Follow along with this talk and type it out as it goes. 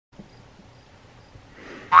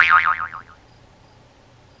Hi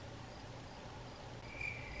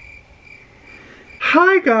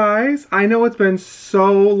guys! I know it's been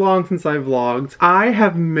so long since I vlogged. I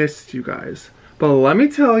have missed you guys. But let me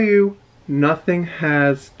tell you, nothing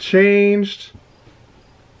has changed.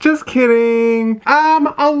 Just kidding.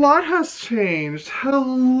 A lot has changed.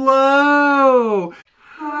 Hello!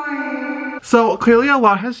 Hi. So clearly a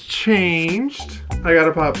lot has changed. I got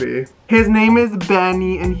a puppy. His name is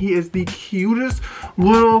Benny and he is the cutest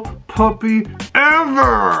little puppy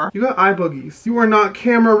ever. You got eye boogies. You are not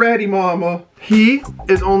camera ready, mama. He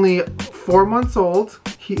is only 4 months old.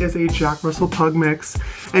 He is a Jack Russell Pug mix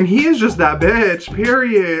and he is just that bitch,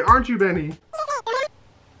 period. Aren't you, Benny?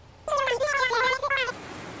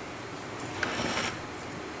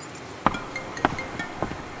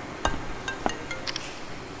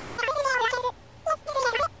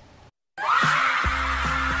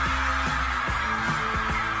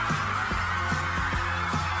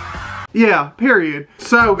 Yeah, period.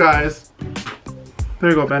 So guys, there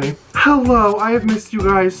you go, Benny. Hello, I have missed you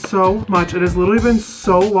guys so much. It has literally been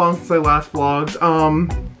so long since I last vlogged.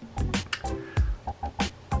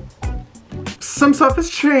 Some stuff has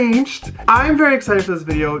changed. I'm very excited for this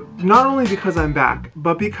video, not only because I'm back,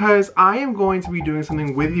 but because I am going to be doing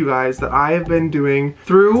something with you guys that I have been doing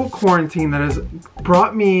through quarantine that has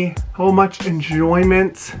brought me so much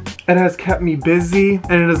enjoyment. It has kept me busy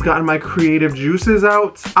and it has gotten my creative juices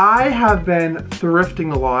out. I have been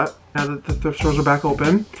thrifting a lot now that the thrift stores are back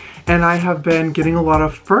open. And I have been getting a lot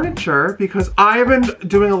of furniture because I have been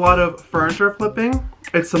doing a lot of furniture flipping.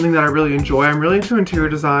 It's something that I really enjoy. I'm really into interior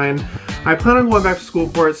design. I plan on going back to school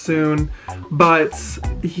for it soon, but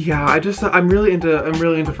yeah, I'm really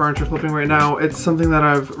into furniture flipping right now. It's something that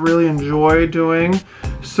I've really enjoyed doing.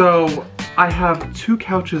 So I have 2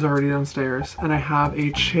 couches already downstairs and I have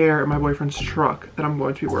a chair in my boyfriend's truck that I'm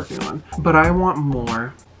going to be working on, but I want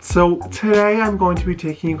more. So today I'm going to be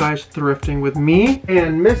taking you guys thrifting with me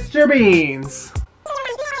and Mr. Beans.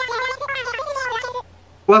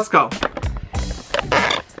 Let's go.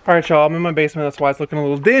 Alright y'all, I'm in my basement, that's why it's looking a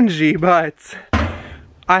little dingy, but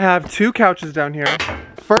I have 2 couches down here.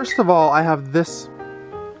 First of all, I have this.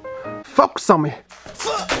 Focus on me.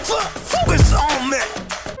 Focus on me.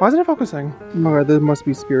 Why isn't it focusing? Oh, there must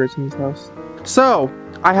be spirits in this house. So,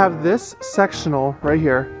 I have this sectional right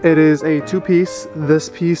here. It is a 2-piece. This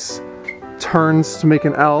piece turns to make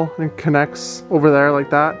an L and connects over there like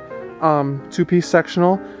that. 2-piece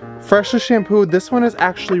sectional. Freshly shampooed. This one is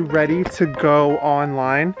actually ready to go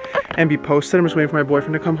online and be posted. I'm just waiting for my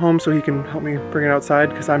boyfriend to come home so he can help me bring it outside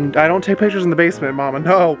because I don't take pictures in the basement, mama.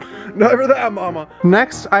 No, never that, mama.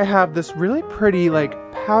 Next, I have this really pretty, like,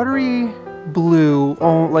 powdery blue,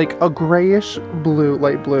 like a grayish blue,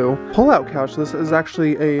 light blue pull-out couch. This is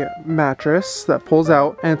actually a mattress that pulls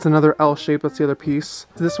out and it's another L shape. That's the other piece.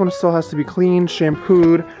 This one still has to be cleaned,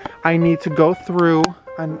 shampooed. I need to go through,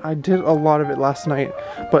 and I did a lot of it last night,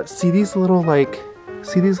 but see these little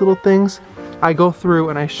things? I go through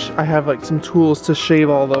and I have like some tools to shave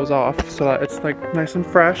all those off so that it's like nice and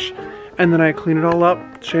fresh. And then I clean it all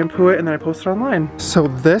up, shampoo it, and then I post it online. So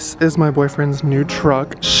this is my boyfriend's new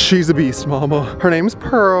truck. She's a beast, mama. Her name's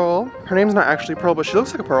Pearl. Her name's not actually Pearl, but she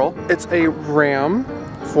looks like a pearl. It's a Ram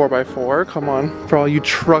 4x4, come on. For all you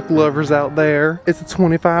truck lovers out there. It's a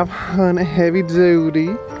 2500 heavy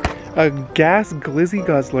duty. A gas glizzy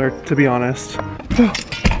guzzler, to be honest.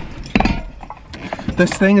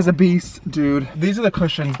 This thing is a beast, dude. These are the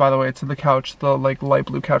cushions, by the way, to the couch, the like light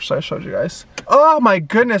blue couch that I showed you guys. Oh my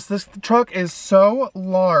goodness, this truck is so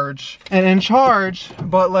large and in charge,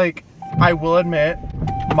 but like, I will admit,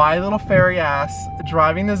 my little fairy ass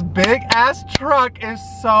driving this big ass truck is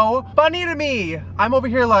so funny to me. I'm over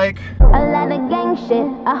here like, a lot of gang shit,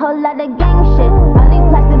 a whole lot of gang shit. All these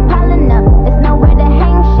plastics piling up, it's nowhere to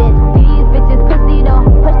hang shit. These bitches pussy though,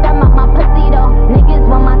 push them out my pussy though. Niggas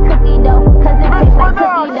want my cookie though, cause it tastes like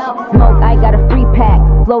cookie dough. Smoke, I got a free pack.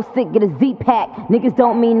 Flow sick, get a Z pack. Niggas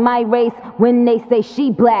don't mean my race when they say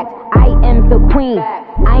she black. I am the queen,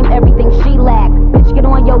 I'm everything she lacks. Bitch, get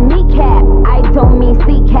on your kneecap. I don't mean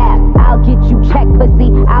C-cap. I'll get you check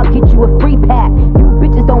pussy, I'll get you a free pack. You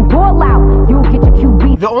bitches don't ball out, you'll get your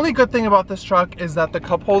QB. The only good thing about this truck is that the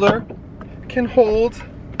cup holder can hold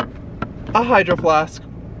a hydro flask.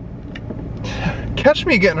 Catch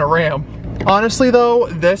me getting a Ram. Honestly though,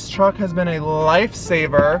 this truck has been a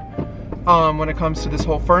lifesaver when it comes to this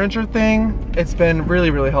whole furniture thing. It's been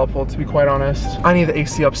really helpful, to be quite honest. I need the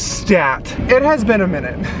AC up stat. It has been a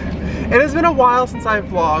minute. It has been a while since I've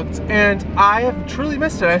vlogged and I have truly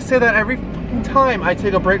missed it. I say that every fucking time I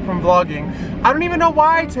take a break from vlogging. I don't even know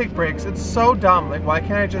why I take breaks. It's so dumb. Like, why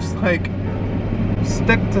can't I just like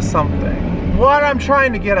stick to something? what I'm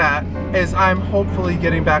trying to get at is I'm hopefully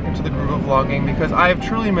getting back into the groove of vlogging because I've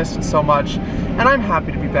truly missed it so much and I'm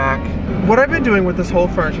happy to be back. What I've been doing with this whole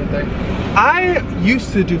furniture thing, I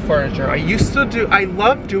used to do furniture. I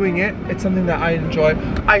love doing it. It's something that I enjoy.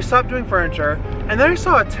 I stopped doing furniture and then I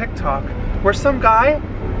saw a TikTok where some guy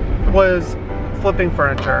was flipping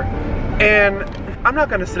furniture, and I'm not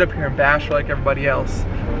gonna sit up here and bash her like everybody else,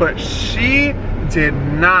 but she did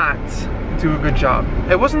not do a good job.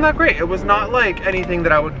 It wasn't that great. It was not like anything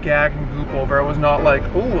that I would gag and goop over. It was not like,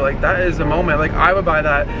 ooh, like that is a moment, like I would buy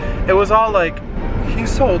that. It was all like, he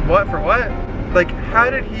sold what for what? Like, how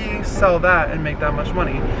did he sell that and make that much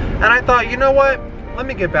money? And I thought, you know what? Let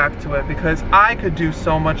me get back to it because I could do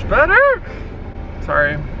so much better.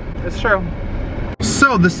 Sorry, it's true.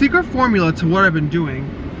 So the secret formula to what I've been doing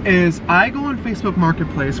is I go on Facebook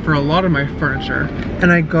Marketplace for a lot of my furniture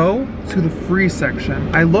and I go to the free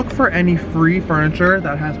section. I look for any free furniture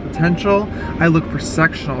that has potential. I look for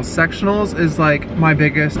sectionals. Sectionals is like my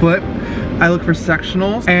biggest flip. I look for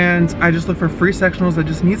sectionals and I just look for free sectionals that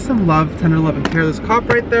just need some love, tender love and care. This cup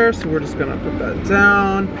right there, so we're just gonna put that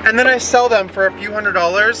down. And then I sell them for a few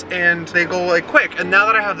 $100s and they go like quick. And now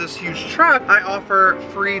that I have this huge truck, I offer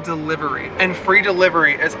free delivery. And free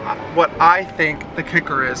delivery is what I think the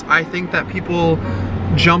kicker is. I think that people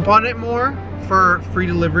jump on it more for free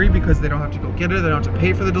delivery because they don't have to go get it, they don't have to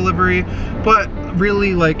pay for the delivery. But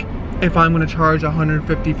really, like, if I'm gonna charge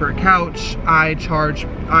 $150 for a couch, I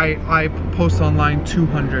post online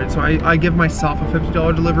 $200. So I give myself a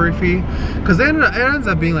 $50 delivery fee because it ends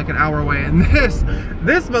up being like an hour away. And this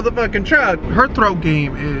motherfucking truck, her throat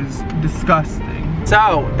game is disgusting.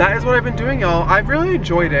 So that is what I've been doing, y'all. I've really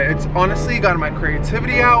enjoyed it. It's honestly gotten my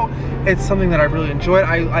creativity out. It's something that I really enjoyed.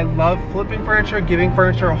 I love flipping furniture, giving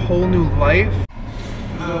furniture a whole new life.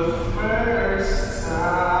 The first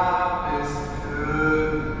stop is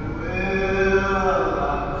Goodwill.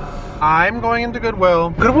 I'm going into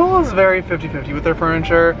Goodwill. Goodwill is very 50-50 with their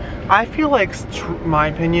furniture. I feel like, my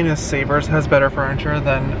opinion is Savers has better furniture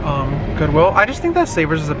than Goodwill. I just think that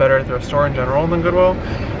Savers is a better thrift store in general than Goodwill.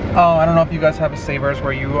 I don't know if you guys have a Savers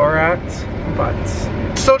where you are at, but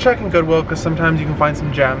still checking Goodwill because sometimes you can find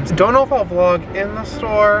some gems. Don't know if I'll vlog in the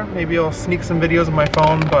store. Maybe I'll sneak some videos on my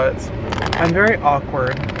phone, but I'm very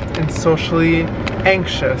awkward and socially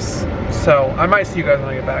anxious. So I might see you guys when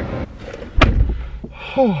I get back.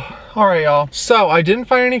 Alright, y'all. So I didn't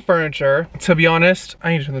find any furniture. To be honest,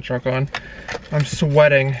 I need to turn the truck on. I'm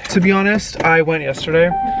sweating. To be honest, I went yesterday,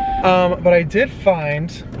 but I did find,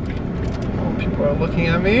 people are looking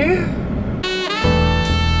at me.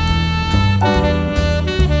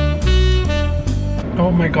 Oh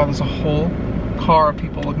my god, there's a whole car of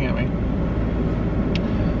people looking at me.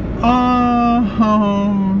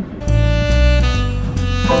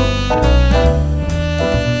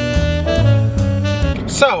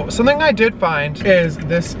 So, something I did find is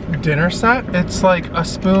this dinner set. It's like a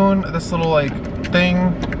spoon, this little like thing,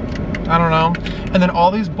 I don't know, and then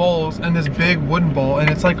all these bowls and this big wooden bowl, and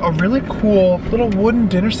it's like a really cool little wooden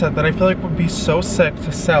dinner set that I feel like would be so sick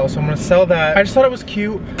to sell. So I'm gonna sell that. I just thought it was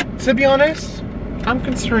cute. To be honest, I'm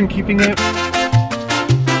considering keeping it.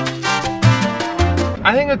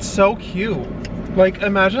 I think it's so cute. Like,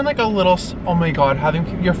 imagine like a little, oh my god,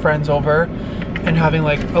 having your friends over and having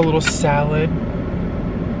like a little salad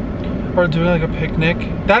or doing like a picnic.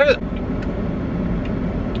 That is,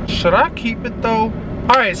 should I keep it though?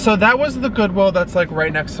 Alright, so that was the Goodwill that's like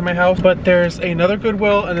right next to my house, but there's another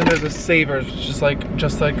Goodwill and then there's a Savers, which is like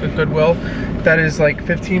just like a Goodwill that is like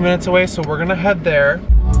 15 minutes away, so we're gonna head there.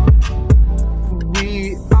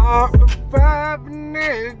 We are arriving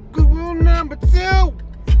at Goodwill number 2.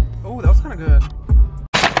 Oh, that was kind of good.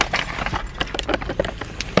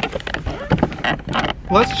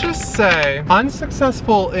 Let's just say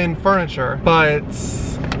unsuccessful in furniture, but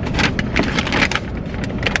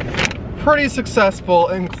pretty successful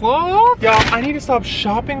in clothes. Y'all, I need to stop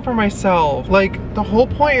shopping for myself. Like, the whole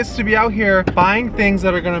point is to be out here buying things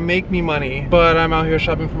that are gonna make me money, but I'm out here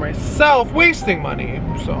shopping for myself, wasting money.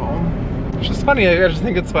 So it's just funny. I just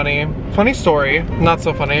think it's funny. Funny story, not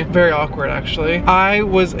so funny, very awkward actually. I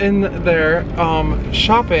was in there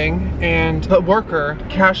shopping and the worker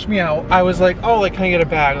cashed me out. I was like, oh, like, can I get a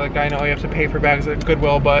bag? Like, I know you have to pay for bags at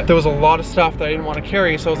Goodwill, but there was a lot of stuff that I didn't want to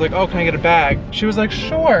carry, so I was like, oh, can I get a bag? She was like,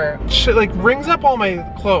 sure. She like rings up all my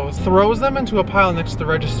clothes, throws them into a pile next to the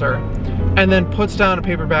register, and then puts down a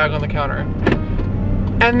paper bag on the counter.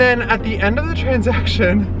 And then at the end of the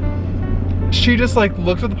transaction, she just like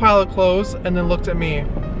looked at the pile of clothes and then looked at me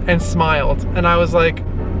and smiled. And I was like,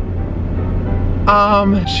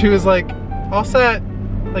 she was like, all set.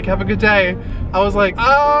 like have a good day. I was like,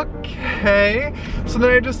 okay. So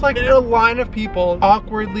then I just like in a line of people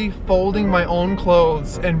awkwardly folding my own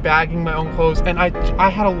clothes and bagging my own clothes, and I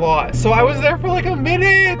had a lot. So I was there for like a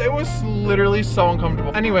minute. It was literally so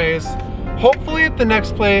uncomfortable. Anyways, hopefully at the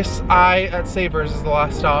next place, at Savers is the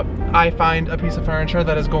last stop, I find a piece of furniture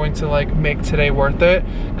that is going to like make today worth it,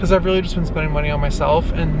 because I've really just been spending money on myself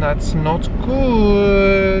and that's not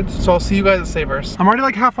good. So I'll see you guys at Savers. I'm already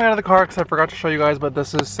like halfway out of the car because I forgot to show you guys, but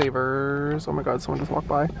this is Savers. Oh my God, someone just walked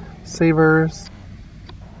by. Savers.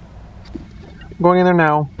 I'm going in there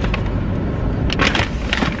now.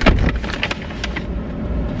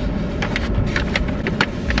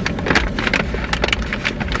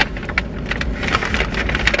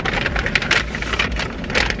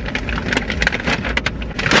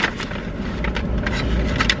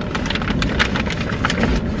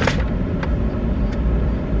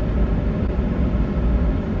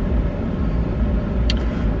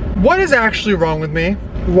 What is actually wrong with me?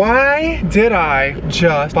 Why did I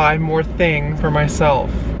just buy more things for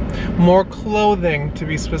myself? More clothing, to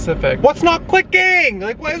be specific. What's not clicking?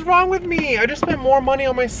 Like, what is wrong with me? I just spent more money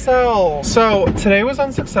on myself. So today was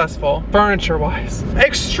unsuccessful, furniture-wise.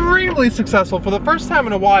 Extremely successful for the first time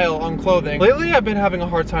in a while on clothing. Lately, I've been having a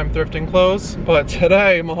hard time thrifting clothes, but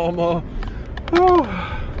today, mama, whew.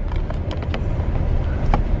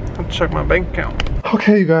 I'll check my bank account.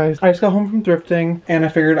 Okay, you guys, I just got home from thrifting and I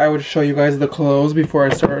figured I would show you guys the clothes before I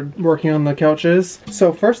started working on the couches.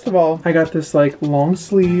 So first of all, I got this like long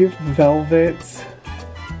sleeve velvet.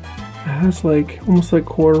 It has like almost like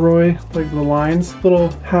corduroy, like the lines, little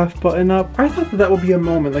half button up. I thought that would be a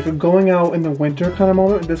moment, like a going out in the winter kind of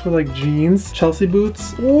moment. This with like jeans, Chelsea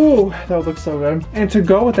boots. Ooh, that would look so good. And to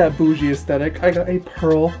go with that bougie aesthetic, I got a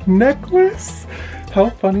pearl necklace. How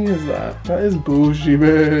funny is that? That is bougie,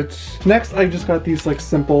 bitch. Next, I just got these like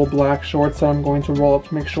simple black shorts that I'm going to roll up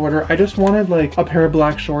to make shorter. I just wanted like a pair of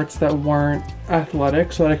black shorts that weren't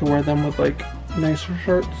athletic so that I could wear them with like nicer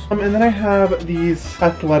shirts. And then I have these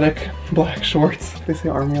athletic black shorts. They say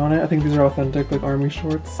army on it. I think these are authentic like army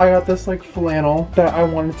shorts. I got this like flannel that I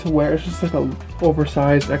wanted to wear. It's just like a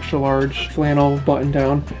oversized extra large flannel button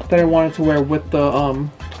down that I wanted to wear with the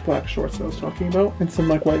black shorts that I was talking about, and some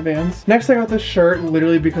like white Vans. Next, I got this shirt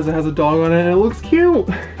literally because it has a dog on it and it looks cute.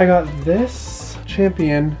 I got this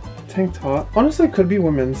Champion tank top. Honestly, it could be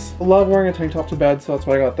women's. I love wearing a tank top to bed, so that's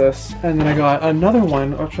why I got this. And then I got another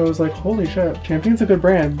one, which I was like, holy shit, Champion's a good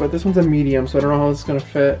brand, but this one's a medium, so I don't know how this is gonna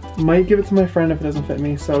fit. Might give it to my friend if it doesn't fit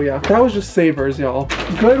me, so yeah. That was just Savers, y'all.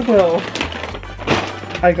 Goodwill.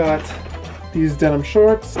 I got these denim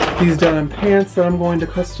shorts, these denim pants that I'm going to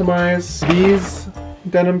customize, these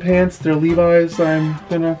denim pants, they're Levi's, I'm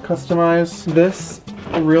gonna customize. This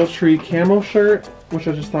Realtree camo shirt, which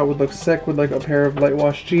I just thought would look sick with like a pair of light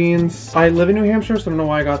wash jeans. I live in New Hampshire, so I don't know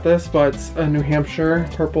why I got this, but it's a New Hampshire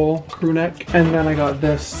purple crew neck. And then I got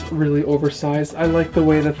this really oversized. I like the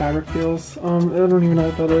way the fabric feels. I don't even know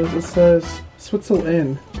what that is. It says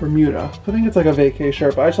Switzerland, Bermuda. I think it's like a vacay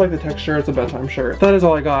shirt, but I just like the texture. It's a bedtime shirt. That is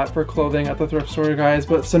all I got for clothing at the thrift store, guys.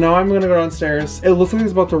 But so now I'm gonna go downstairs. It looks like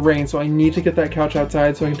it's about to rain, so I need to get that couch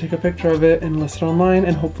outside so I can take a picture of it and list it online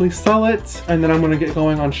and hopefully sell it. And then I'm gonna get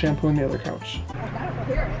going on shampooing the other couch.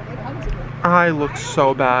 I look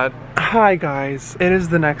so bad. Hi guys, it is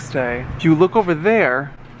the next day. If you look over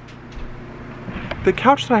there, the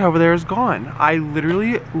couch that I have over there is gone. I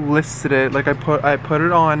literally listed it, like I put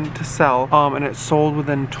it on to sell, and it sold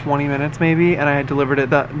within 20 minutes maybe, and I had delivered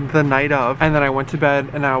it the night of, and then I went to bed,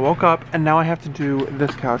 and I woke up, and now I have to do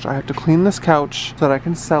this couch. I have to clean this couch so that I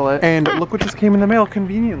can sell it, and look what just came in the mail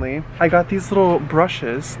conveniently. I got these little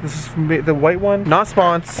brushes. This is the white one, not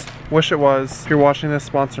spons, wish it was. If you're watching this,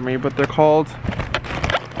 sponsor me, but they're called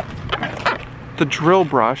the drill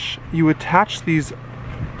brush. You attach these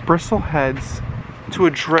bristle heads to a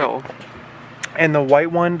drill, and the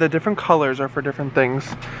white one, the different colors are for different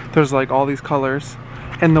things. There's like all these colors,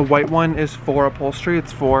 and the white one is for upholstery.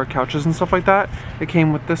 It's for couches and stuff like that. It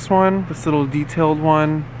came with this one, this little detailed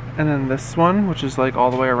one, and then this one, which is like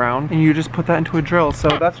all the way around, and you just put that into a drill. So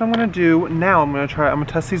that's what I'm gonna do now. I'm gonna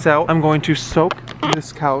test these out. I'm going to soak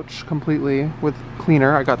this couch completely with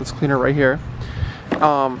cleaner. I got this cleaner right here.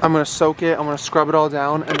 I'm gonna soak it, I'm gonna scrub it all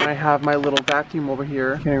down, and then I have my little vacuum over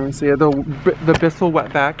here. Can't even see it, the Bissell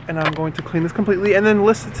wet vac, and I'm going to clean this completely and then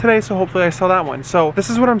list it today, so hopefully I sell that one. So this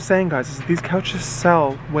is what I'm saying, guys, is these couches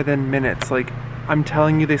sell within minutes. Like, I'm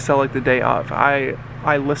telling you, they sell like the day of. I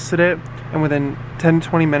listed it, and within 10 to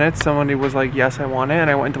 20 minutes, somebody was like, yes, I want it, and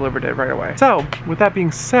I went and delivered it right away. So with that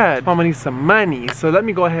being said, I'm gonna need some money, so let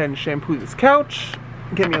me go ahead and shampoo this couch,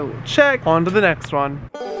 get me a little check, on to the next one.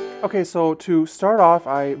 Okay, so to start off,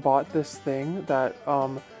 I bought this thing that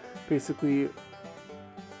basically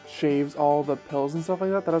shaves all the pills and stuff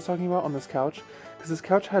like that I was talking about on this couch. Because this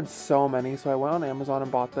couch had so many, so I went on Amazon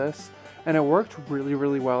and bought this. And it worked really,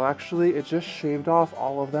 really well, actually. It just shaved off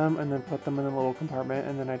all of them and then put them in a little compartment,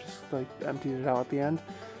 and then I just like emptied it out at the end.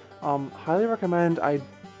 Highly recommend. I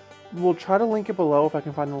will try to link it below if I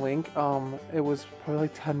can find the link. It was probably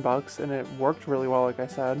like 10 bucks and it worked really well, like I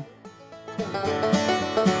said.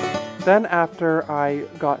 Then after, I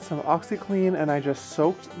got some OxyClean and I just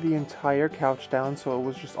soaked the entire couch down so it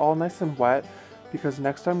was just all nice and wet, because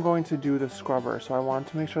next I'm going to do the scrubber. So I wanted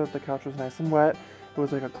to make sure that the couch was nice and wet. It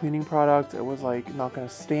was like a cleaning product. It was like not going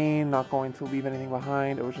to stain, not going to leave anything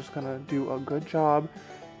behind. It was just going to do a good job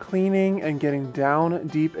cleaning and getting down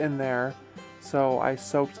deep in there. So I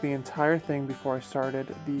soaked the entire thing before I started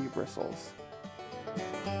the bristles.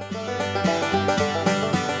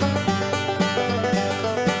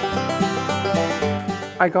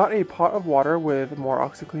 I got a pot of water with more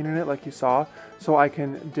OxyClean in it, like you saw, so I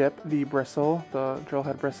can dip the bristle, the drill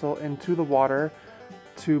head bristle, into the water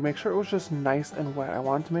to make sure it was just nice and wet. I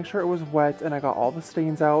wanted to make sure it was wet and I got all the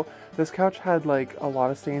stains out. This couch had like a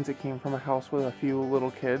lot of stains. It came from a house with a few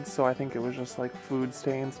little kids, so I think it was just like food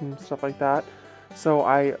stains and stuff like that. So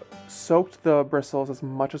I soaked the bristles as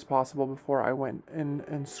much as possible before I went in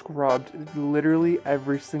and scrubbed literally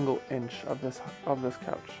every single inch of this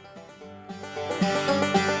couch.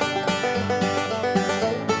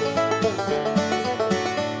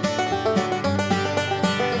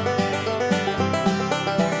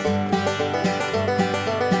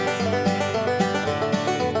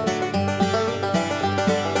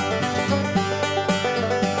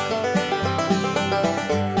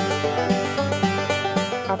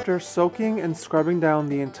 After soaking and scrubbing down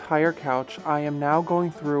the entire couch, I am now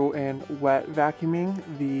going through and wet vacuuming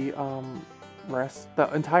the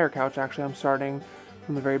entire couch. Actually, I'm starting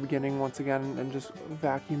from the very beginning once again and just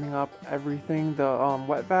vacuuming up everything. The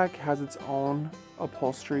wet vac has its own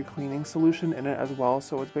upholstery cleaning solution in it as well,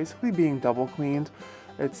 so it's basically being double cleaned.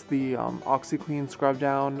 It's the OxyClean scrub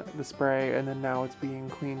down, the spray, and then now it's being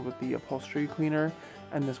cleaned with the upholstery cleaner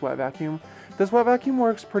and this wet vacuum. This wet vacuum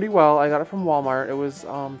works pretty well. I got it from Walmart. It was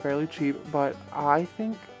fairly cheap, but I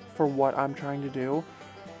think for what I'm trying to do,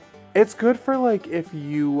 it's good for like if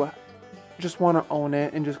you just want to own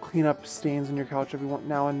it and just clean up stains in your couch every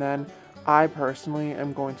now and then. I personally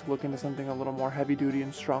am going to look into something a little more heavy duty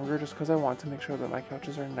and stronger just because I want to make sure that my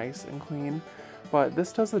couches are nice and clean. But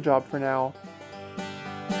this does the job for now.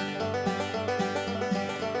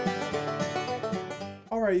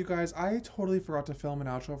 Alright you guys, I totally forgot to film an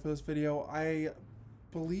outro for this video. I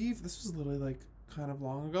believe this was literally like kind of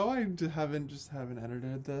long ago. I haven't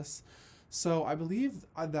edited this. So I believe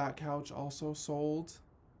that couch also sold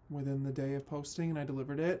within the day of posting and I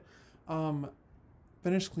delivered it.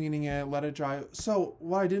 Finished cleaning it, let it dry. So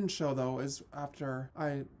what I didn't show though is after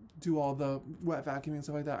I do all the wet vacuuming and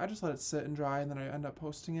stuff like that, I just let it sit and dry and then I end up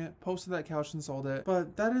posting it. Posted that couch and sold it.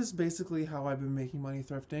 But that is basically how I've been making money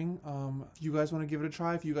thrifting. If you guys want to give it a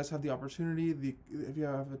try, if you guys have the opportunity, if you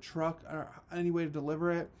have a truck or any way to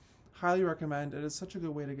deliver it, highly recommend. It is such a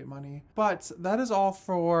good way to get money. But that is all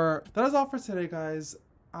for today, guys.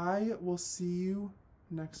 I will see you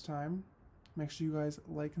next time. Make sure you guys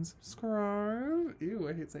like and subscribe. Ew,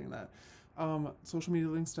 I hate saying that. Social media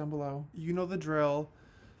links down below. You know the drill.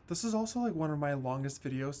 This is also like one of my longest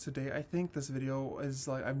videos to date. I think this video is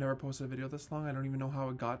like, I've never posted a video this long. I don't even know how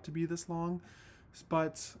it got to be this long.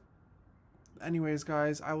 But anyways,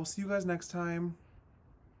 guys, I will see you guys next time.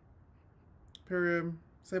 Period.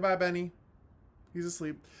 Say bye, Benny. He's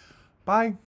asleep. Bye.